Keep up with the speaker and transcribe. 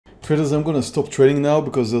Traders, I'm gonna stop trading now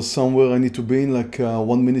because there's somewhere I need to be in like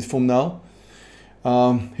 1 minute from now.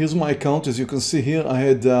 Here's my account. As you can see here, I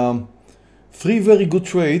had 3 very good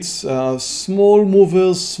trades, small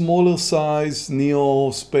movers, smaller size,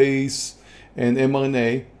 Neo, Space, and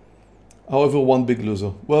mRNA. However, 1 big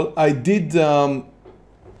loser. Well, I did,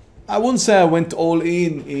 I wouldn't say I went all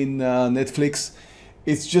in Netflix.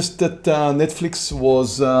 It's just that Netflix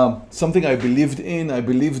was something I believed in. I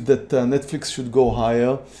believed that Netflix should go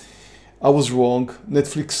higher. I was wrong.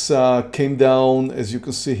 Netflix came down, as you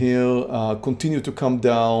can see here, continued to come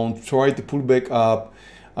down, tried to pull back up.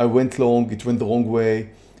 I went long, it went the wrong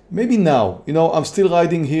way. Maybe now, you know, I'm still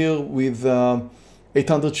riding here with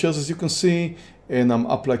 800 shares, as you can see, and I'm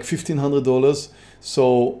up like $1,500.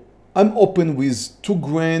 So I'm open with 2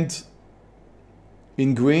 grand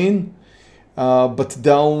in green, but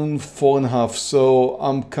down 4.5. So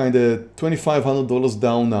I'm kind of $2,500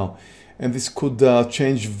 down now. And this could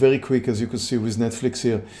change very quick, as you can see with Netflix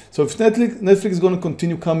here. So if Netflix is going to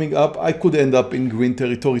continue coming up, I could end up in green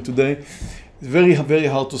territory today. It's very, very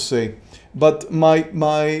hard to say. But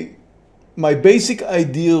my basic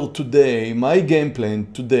idea today, my game plan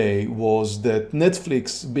today was that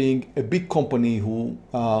Netflix, being a big company where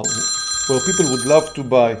people would love to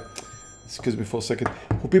buy, excuse me for a second,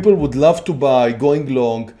 who people would love to buy going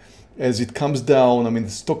long as it comes down. I mean,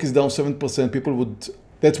 the stock is down 7%. People would,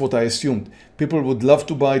 that's what I assumed. People would love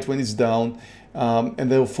to buy it when it's down.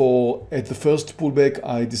 And therefore, at the first pullback,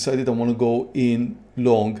 I decided I want to go in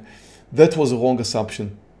long. That was a wrong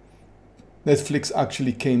assumption. Netflix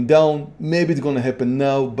actually came down. Maybe it's going to happen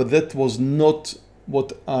now, but that was not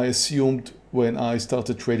what I assumed when I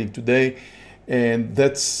started trading today. And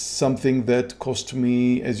that's something that cost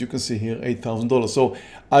me, as you can see here, $8,000. So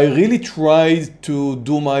I really tried to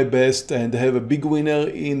do my best and have a big winner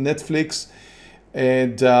in Netflix,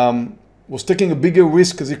 and was taking a bigger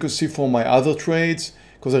risk, as you can see from my other trades,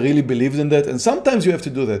 because I really believed in that. And sometimes you have to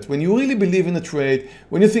do that. When you really believe in a trade,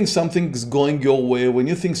 when you think something is going your way, when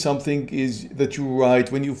you think something is that you're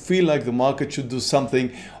right, when you feel like the market should do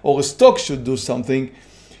something or a stock should do something,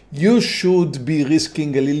 you should be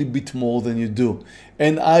risking a little bit more than you do.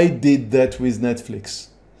 And I did that with Netflix.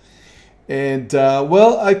 And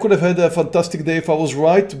well, I could have had a fantastic day if I was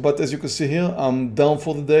right, but as you can see here, I'm down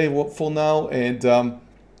for the day for now, and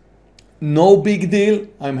no big deal.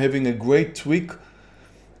 I'm having a great week.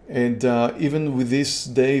 And even with this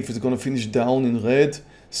day, if it's going to finish down in red,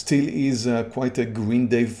 still is quite a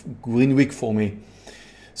green week for me.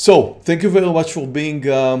 So thank you very much for being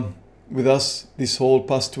with us this whole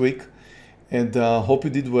past week, and hope you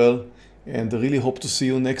did well, and I really hope to see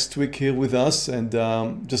you next week here with us. And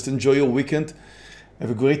just enjoy your weekend.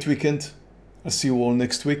 Have a great weekend. I'll see you all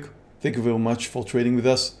next week. Thank you very much for trading with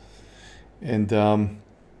us, and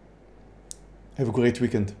have a great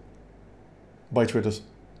weekend. Bye, traders.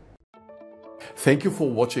 Thank you for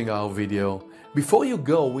watching our video. Before you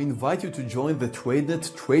go, we invite you to join the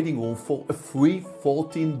Tradenet trading room for a free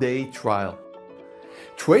 14-day trial.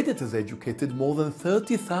 Tradenet has educated more than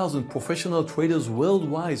 30,000 professional traders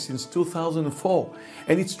worldwide since 2004,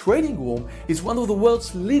 and its trading room is one of the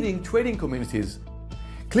world's leading trading communities.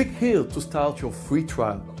 Click here to start your free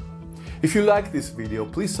trial. If you like this video,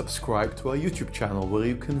 please subscribe to our YouTube channel, where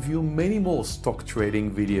you can view many more stock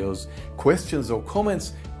trading videos. Questions or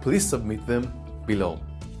comments, please submit them below.